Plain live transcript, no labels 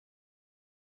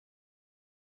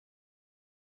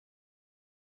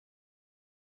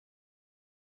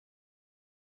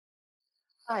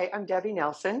Hi, I'm Debbie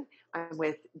Nelson. I'm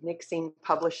with Nixene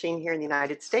Publishing here in the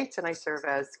United States, and I serve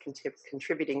as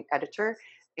contributing editor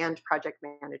and project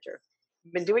manager.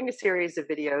 I've been doing a series of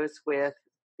videos with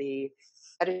the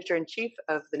editor-in-chief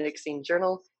of the Nixene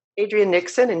Journal, Adrian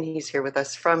Nixon, and he's here with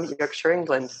us from Yorkshire,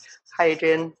 England. Hi,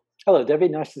 Adrian. Hello, Debbie.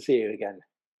 Nice to see you again.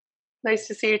 Nice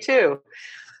to see you too.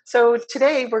 So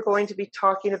today we're going to be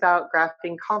talking about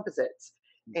graphene composites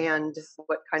and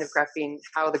what kind of graphene,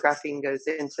 how the graphene goes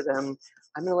into them.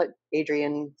 I'm going to let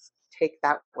Adrian take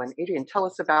that one. Adrian, tell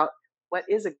us about what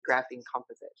is a graphene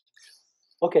composite?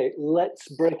 Okay, let's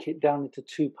break it down into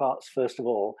two parts first of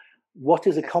all. What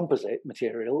is a composite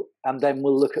material? And then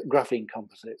we'll look at graphene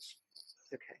composites.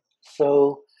 Okay.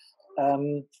 So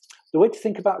the way to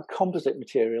think about a composite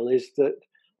material is that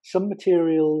some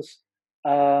materials,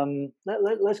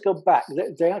 let's go back.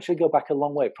 They actually go back a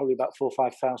long way, probably about 4,000 or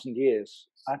 5,000 years.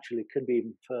 Actually, could be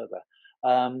even further.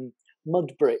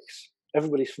 Mud bricks.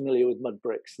 Everybody's familiar with mud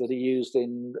bricks that are used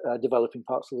in developing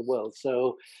parts of the world.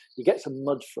 So you get some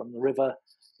mud from the river,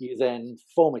 you then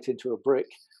form it into a brick,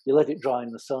 you let it dry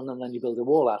in the sun, and then you build a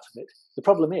wall out of it. The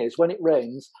problem is when it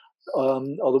rains or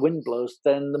the wind blows,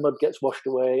 then the mud gets washed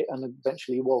away and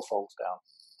eventually your wall falls down.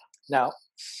 Now,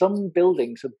 some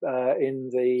buildings in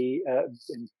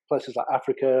places like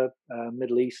Africa,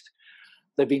 Middle East,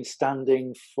 they've been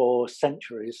standing for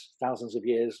centuries, thousands of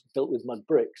years, built with mud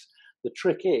bricks. The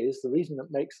trick is, the reason that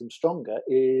makes them stronger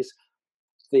is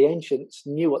the ancients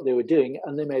knew what they were doing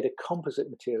and they made a composite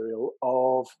material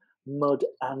of mud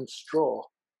and straw.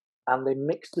 And they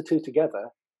mixed the two together,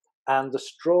 and the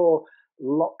straw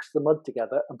locks the mud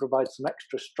together and provides some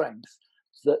extra strength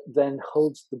that then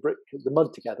holds the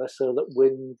mud together, so that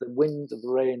when the wind, the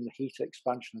rain, the heat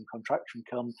expansion and contraction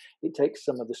come, it takes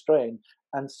some of the strain.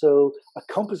 And so a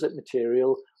composite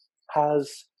material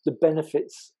has the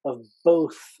benefits of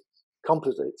both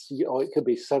composites, or it could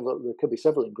be several. There could be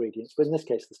several ingredients, but in this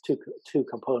case, there's two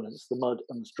components: the mud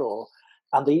and the straw,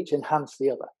 and they each enhance the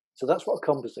other. So that's what a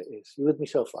composite is. You with me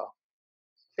so far?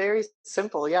 Very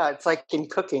simple, yeah. It's like in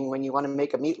cooking, when you want to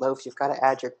make a meatloaf, you've got to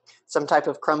add some type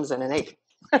of crumbs and an egg.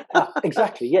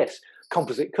 Exactly, yes.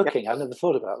 Composite cooking. I never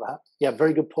thought about that. Yeah,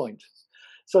 very good point.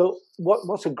 So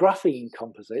what's a graphene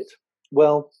composite?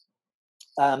 Well,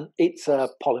 it's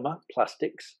polymer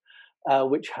plastics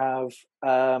which have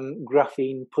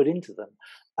graphene put into them.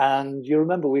 And you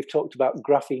remember we've talked about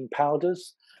graphene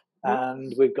powders,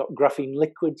 and we've got graphene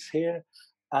liquids here.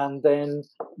 And then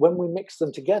when we mix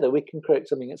them together, we can create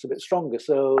something that's a bit stronger.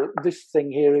 So this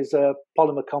thing here is a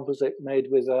polymer composite made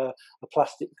with a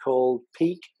plastic called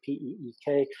PEEK,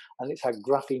 P-E-E-K, and it's had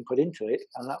graphene put into it,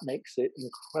 and that makes it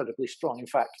incredibly strong. In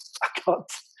fact, I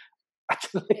can't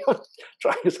actually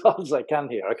try as hard as I can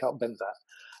here. I can't bend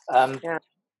that.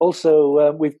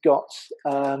 Also, we've got,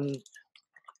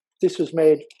 this was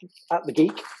made at the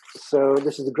Geek. So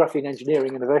this is the Graphene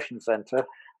Engineering Innovation Centre.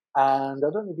 And I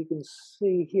don't know if you can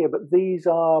see here, but these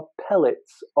are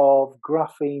pellets of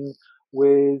graphene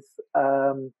with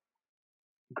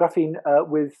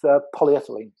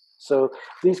polyethylene. So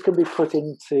these can be put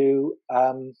into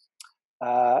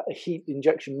a heat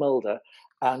injection molder,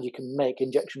 and you can make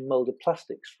injection molded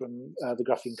plastics from the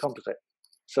graphene composite.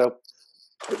 So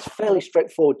it's fairly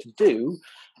straightforward to do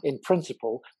in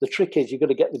principle. The trick is you've got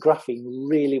to get the graphene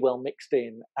really well mixed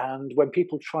in. And when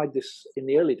people tried this in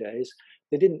the early days,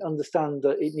 they didn't understand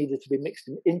that it needed to be mixed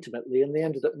in intimately, and they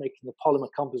ended up making the polymer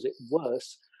composite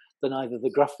worse than either the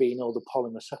graphene or the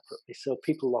polymer separately. So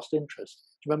people lost interest.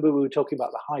 Do you remember we were talking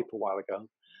about the hype a while ago?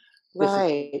 This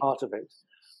is part of it.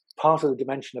 Part of the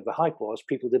dimension of the hype was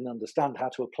people didn't understand how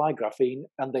to apply graphene,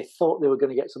 and they thought they were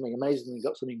going to get something amazing and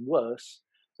got something worse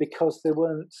because they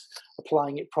weren't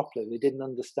applying it properly. They didn't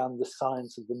understand the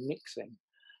science of the mixing.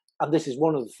 And this is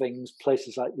one of the things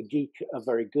places like the Geek are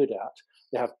very good at.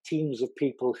 They have teams of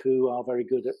people who are very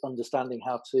good at understanding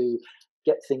how to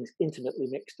get things intimately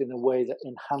mixed in a way that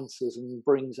enhances and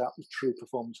brings out the true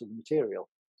performance of the material.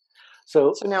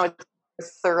 So now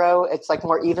it's thorough, it's like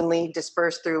more evenly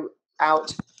dispersed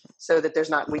throughout, so that there's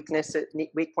not weak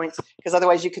points, because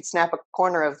otherwise you could snap a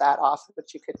corner of that off,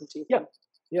 but you couldn't even.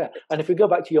 Yeah. And if we go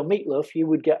back to your meatloaf, you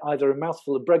would get either a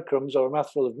mouthful of breadcrumbs or a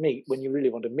mouthful of meat when you really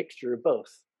want a mixture of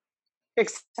both.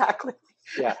 Exactly.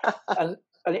 Yeah.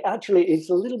 And it actually is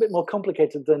a little bit more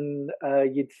complicated than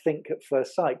you'd think at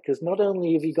first sight, because not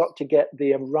only have you got to get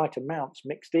the right amounts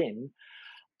mixed in,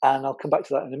 and I'll come back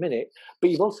to that in a minute, but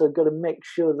you've also got to make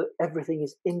sure that everything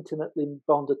is intimately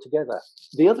bonded together.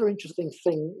 The other interesting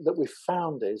thing that we've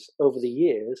found is, over the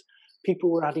years,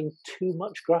 people were adding too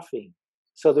much graphene.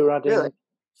 So they were adding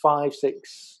 5,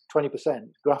 6,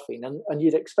 20% graphene, and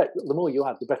you'd expect that the more you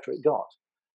add, the better it got.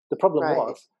 The problem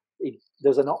was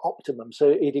there's an optimum, so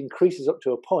it increases up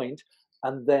to a point,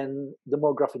 and then the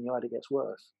more graphene you add, it gets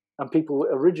worse. And people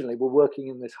originally were working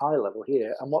in this high level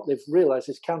here, and what they've realized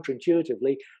is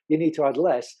counterintuitively, you need to add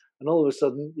less, and all of a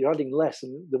sudden you're adding less,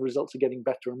 and the results are getting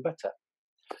better and better.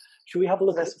 Should we have a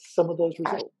look at some of those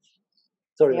results?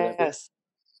 Sorry, yes.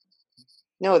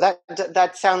 No,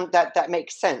 that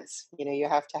makes sense. You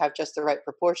have to have just the right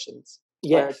proportions.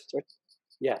 Yes.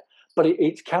 Yeah. But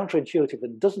it's counterintuitive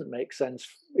and doesn't make sense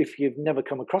if you've never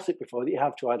come across it before, that you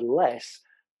have to add less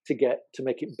to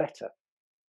make it better.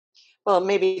 Well,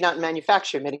 maybe not in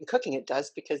manufacturing, but in cooking it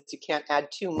does, because you can't add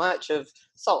too much of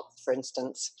salt, for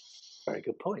instance. Very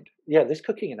good point. Yeah, this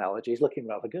cooking analogy is looking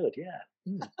rather good. Yeah.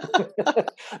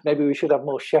 Maybe we should have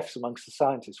more chefs amongst the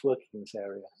scientists working in this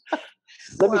area.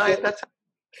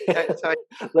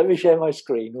 Let me share my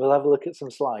screen. We'll have a look at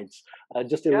some slides,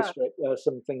 just to illustrate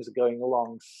some things are going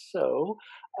along. So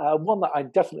one that I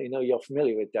definitely know you're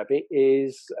familiar with, Debbie,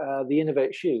 is the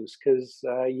Innovate shoes, because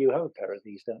you have a pair of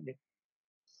these, don't you?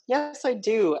 Yes, I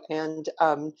do. And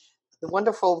the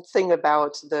wonderful thing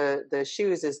about the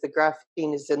shoes is the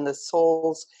graphene is in the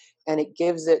soles, and it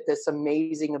gives it this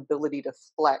amazing ability to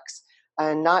flex.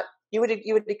 And not you would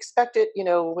expect it,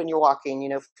 when you're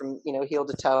walking, from heel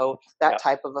to toe, that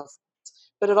type of a.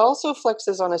 But it also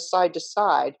flexes on a side to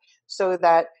side, so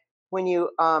that when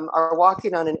you are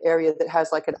walking on an area that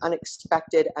has like an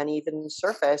unexpected uneven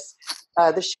surface,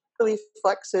 the shoe really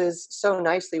flexes so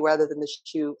nicely rather than the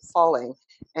shoe falling,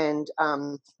 and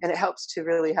it helps to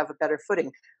really have a better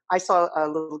footing. I saw a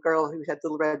little girl who had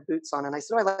little red boots on, and I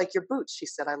said, "Oh, I like your boots." She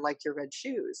said, "I like your red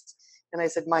shoes." And I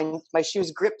said, my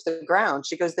shoes grip the ground."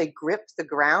 She goes, "They grip the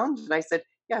ground?" And I said,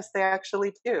 "Yes, they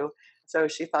actually do." So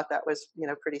she thought that was,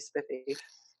 pretty spiffy.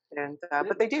 And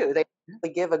but they do. They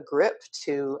give a grip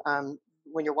to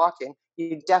when you're walking.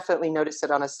 You definitely notice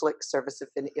it on a slick surface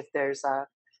if there's a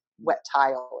wet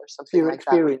tile or something Your like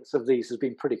that. Your experience of these has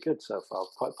been pretty good so far,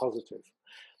 quite positive.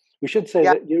 We should say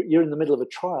that you're in the middle of a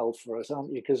trial for us,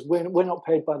 aren't you? Because we're not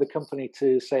paid by the company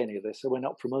to say any of this, so we're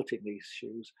not promoting these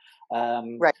shoes.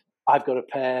 Right. I've got a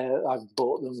pair. I've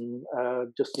bought them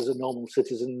just as a normal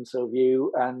citizen, so have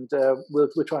you, and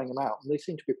we're trying them out, and they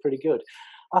seem to be pretty good.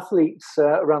 Athletes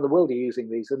around the world are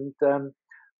using these, and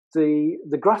the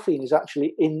graphene is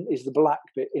actually is the black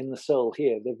bit in the sole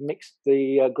here. They've mixed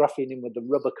the graphene in with the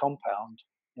rubber compound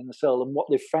in the sole, and what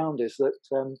they've found is that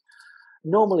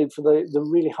normally for the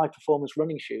really high performance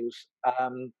running shoes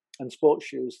and sports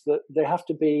shoes, that they have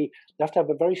to have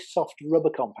a very soft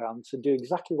rubber compound to do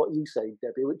exactly what you say,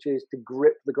 Debbie, which is to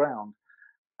grip the ground.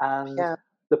 And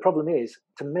the problem is,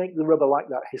 to make the rubber like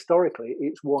that, historically,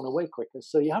 it's worn away quicker.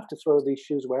 So you have to throw these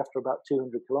shoes away after about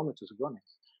 200 kilometers of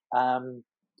running.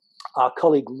 Our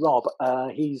colleague Rob,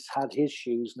 he's had his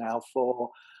shoes now for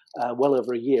well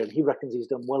over a year, and he reckons he's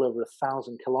done well over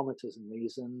 1,000 kilometers in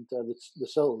these, and the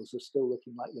soles are still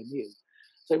looking like they're new.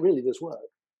 So it really does work.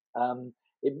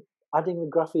 Adding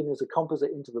the graphene as a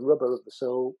composite into the rubber of the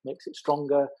sole makes it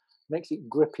stronger, makes it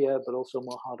grippier, but also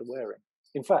more harder wearing.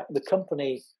 In fact, the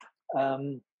company,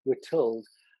 we're told,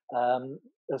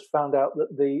 has found out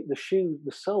that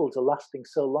the soles are lasting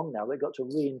so long now, they've got to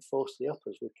reinforce the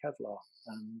uppers with Kevlar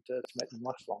and to make them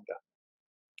last longer.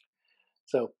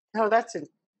 So, that's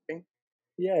interesting.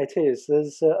 Yeah, it is.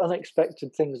 There's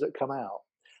unexpected things that come out.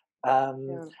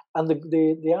 And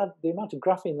the amount of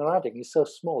graphene they're adding is so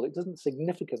small, it doesn't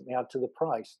significantly add to the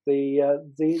price.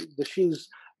 The shoes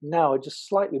now are just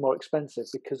slightly more expensive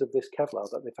because of this Kevlar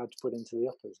that they've had to put into the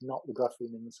uppers, not the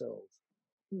graphene in the soles.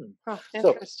 Oh,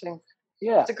 interesting. So,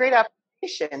 yeah, it's a great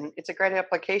application. It's a great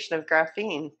application of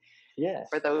graphene. Yes.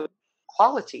 For those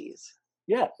qualities.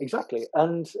 Yeah, exactly.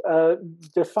 And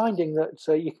they're finding that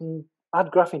you can add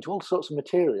graphene to all sorts of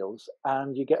materials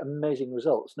and you get amazing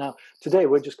results. Now, today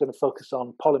we're just going to focus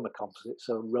on polymer composites,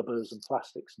 so rubbers and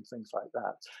plastics and things like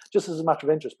that. Just as a matter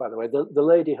of interest, by the way, the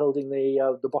lady holding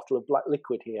the bottle of black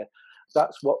liquid here,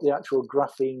 that's what the actual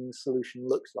graphene solution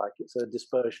looks like. It's a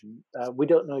dispersion. We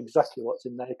don't know exactly what's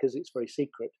in there because it's very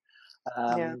secret.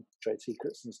 Trade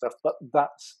secrets and stuff, but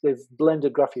they've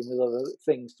blended graphene with other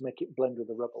things to make it blend with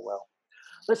the rubber well.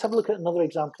 Let's have a look at another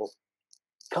example.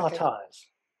 Car tires.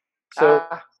 So,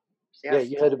 yeah,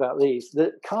 you heard about these.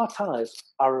 The car tires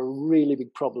are a really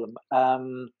big problem.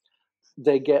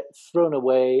 They get thrown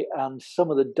away, and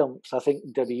some of the dumps, I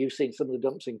think, Debbie, you've seen some of the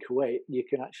dumps in Kuwait, you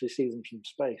can actually see them from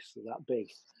space. They're that big.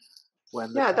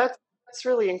 That's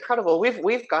really incredible.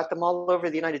 We've got them all over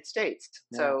the United States.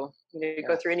 So you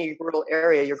go through any rural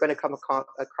area, you're going to come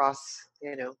across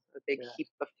a big heap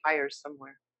of tires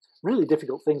somewhere. Really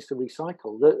difficult things to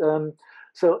recycle.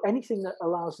 So anything that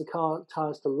allows the car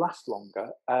tires to last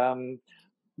longer,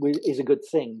 is a good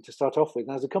thing to start off with.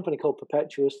 Now, there's a company called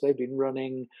Perpetuous. They've been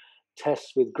running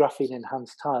tests with graphene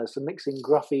enhanced tires, so mixing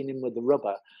graphene in with the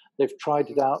rubber. They've tried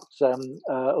it out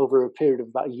over a period of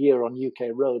about a year on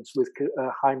UK roads with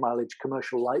high mileage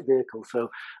commercial light vehicles, so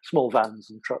small vans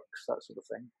and trucks, that sort of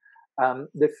thing.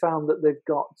 They've found that they've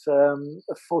got a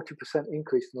 40%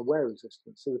 increase in the wear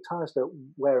resistance, so the tires don't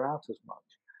wear out as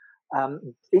much.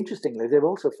 Interestingly, they've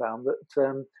also found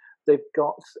that they've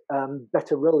got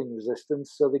better rolling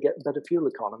resistance, so they get better fuel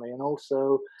economy, and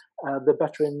also they're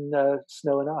better in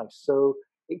snow and ice. So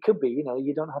it could be,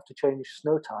 you don't have to change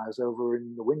snow tires over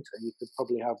in the winter. You could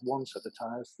probably have one set of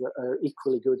tires that are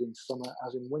equally good in summer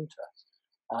as in winter.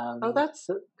 Oh, that's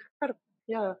incredible.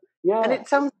 Yeah. Yeah. And it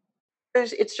sounds,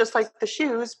 it's just like the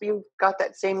shoes. You've got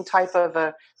that same type of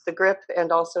the grip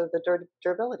and also the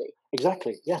durability.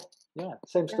 Exactly. Yeah.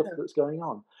 Same stuff that's going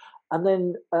on. And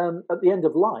then at the end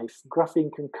of life,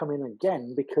 graphene can come in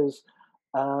again because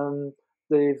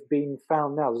they've been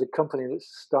found now. There's a company that's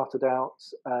started out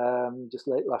just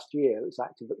late last year, it's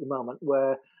active at the moment,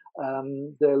 where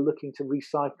they're looking to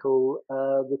recycle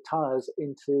the tires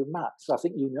into mats. I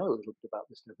think you know a little bit about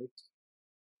this, Debbie.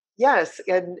 Yes,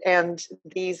 and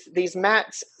these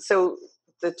mats. So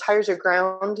the tires are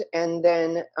ground, and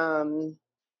then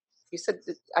you said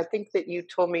I think that you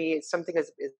told me something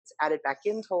is added back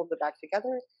in to hold it back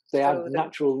together. They add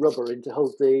natural rubber in to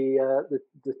hold the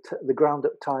ground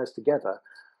up tires together.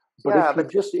 But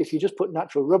if you just put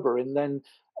natural rubber in, then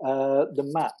the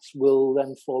mats will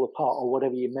then fall apart, or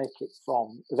whatever you make it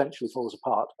from eventually falls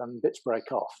apart and bits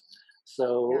break off.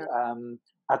 So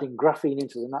adding graphene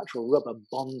into the natural rubber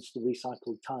bonds the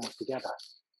recycled tires together.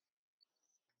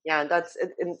 Yeah, that's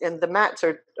and the mats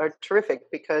are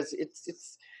terrific because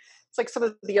it's like some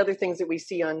of the other things that we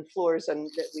see on floors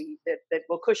and that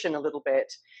will cushion a little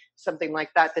bit, something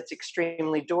like that that's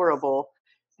extremely durable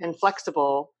and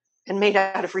flexible and made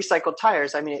out of recycled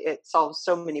tires. I mean, it solves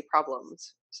so many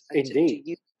problems. Indeed. To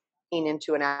use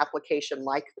into an application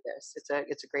like this,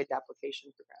 it's a great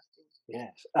application for graphene.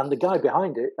 Yes, and the guy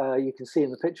behind it, you can see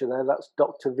in the picture there, that's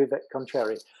Dr. Vivek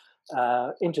Concheri.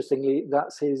 Interestingly,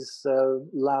 that's his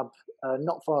lab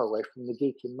not far away from the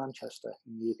Geek in Manchester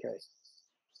in the UK.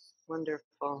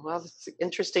 Wonderful. Well, it's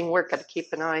interesting work. Got to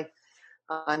keep an eye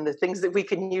on the things that we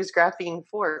can use graphene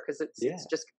for, because it's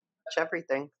just touch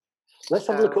everything. Let's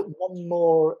have a look at one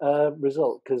more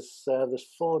result, because there's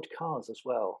Ford cars as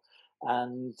well.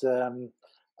 And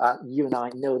you and I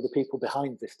know the people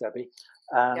behind this, Debbie.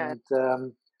 And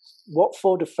what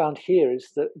Ford have found here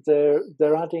is that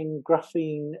they're adding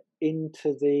graphene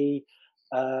into the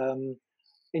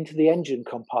engine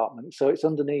compartment, so it's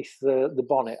underneath the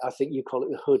bonnet. I think you call it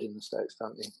the hood in the States,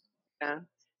 don't you?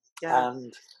 Yeah.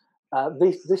 And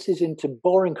this is into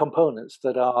boring components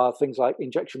that are things like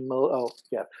injection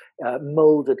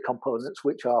molded components,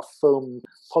 which are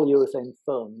polyurethane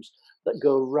foams that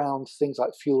go around things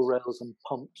like fuel rails and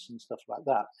pumps and stuff like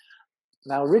that.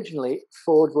 Now, originally,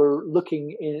 Ford were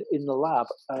looking in the lab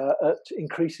at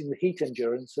increasing the heat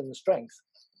endurance and the strength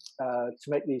to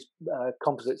make these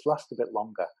composites last a bit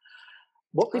longer.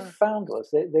 What they found was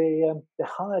they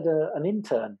hired an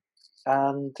intern,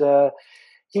 and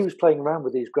he was playing around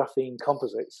with these graphene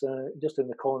composites just in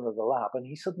the corner of the lab, and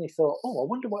he suddenly thought, I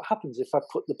wonder what happens if I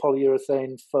put the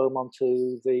polyurethane foam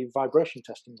onto the vibration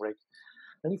testing rig.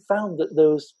 And he found that there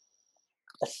was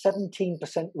a 17%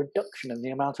 reduction in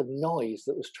the amount of noise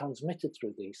that was transmitted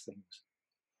through these things.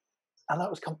 And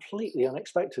that was completely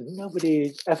unexpected.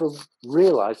 Nobody ever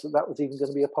realized that was even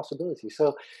going to be a possibility.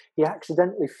 So he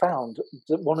accidentally found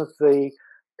that one of the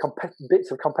bits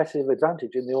of competitive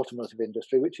advantage in the automotive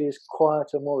industry, which is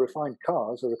quieter, more refined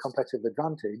cars, are a competitive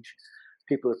advantage.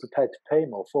 People are prepared to pay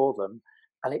more for them.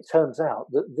 And it turns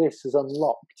out that this has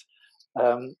unlocked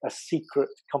a secret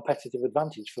competitive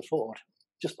advantage for Ford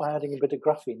just by adding a bit of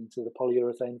graphene into the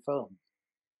polyurethane foam.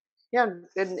 Yeah,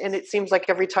 and it seems like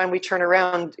every time we turn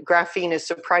around, graphene is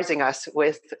surprising us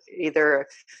with either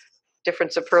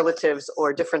different superlatives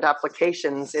or different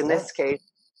applications. In this case,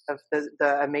 of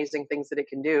the amazing things that it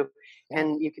can do,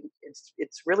 and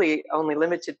it's really only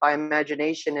limited by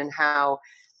imagination and how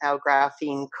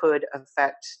graphene could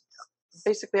affect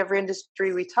basically every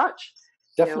industry we touch.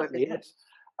 Definitely, yes.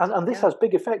 And this has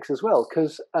big effects as well,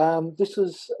 because this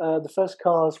was the first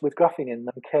cars with graphene in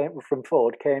them from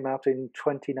Ford came out in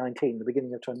 2019, the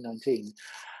beginning of 2019.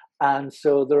 And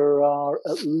so there are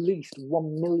at least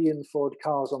 1 million Ford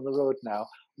cars on the road now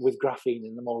with graphene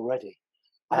in them already.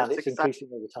 And it's increasing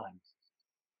all the time.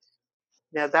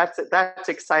 Yeah, that's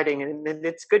exciting. And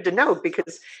it's good to know,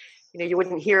 because you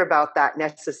wouldn't hear about that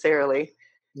necessarily.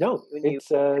 No,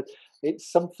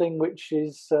 it's something which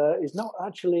is not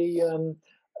actually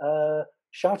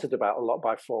shouted about a lot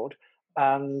by Ford,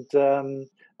 and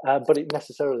but it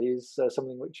necessarily is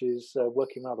something which is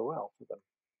working rather well for them.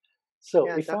 So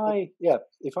Yeah, definitely.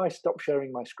 if I stop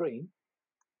sharing my screen,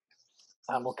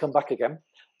 and we'll come back again.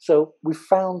 So we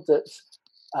found that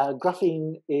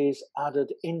graphene is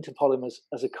added into polymers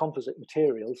as a composite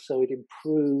material, so it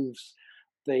improves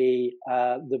the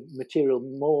material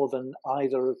more than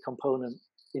either component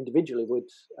individually would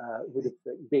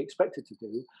be expected to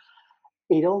do.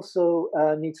 It also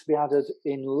needs to be added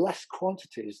in less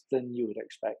quantities than you would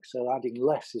expect. So adding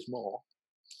less is more,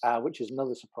 which is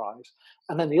another surprise.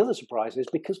 And then the other surprise is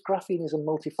because graphene is a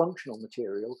multifunctional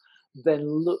material, then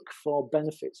look for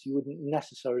benefits you wouldn't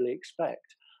necessarily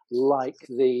expect, like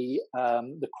the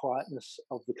quietness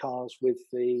of the cars with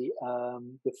the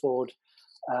Ford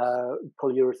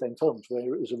polyurethane foams,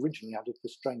 where it was originally added for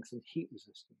strength and heat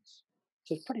resistance.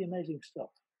 So it's pretty amazing stuff.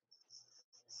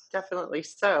 Definitely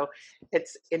so.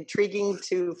 It's intriguing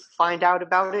to find out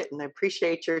about it, and I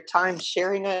appreciate your time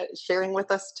sharing with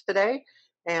us today.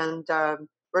 And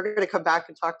we're going to come back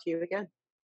and talk to you again.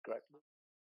 Great.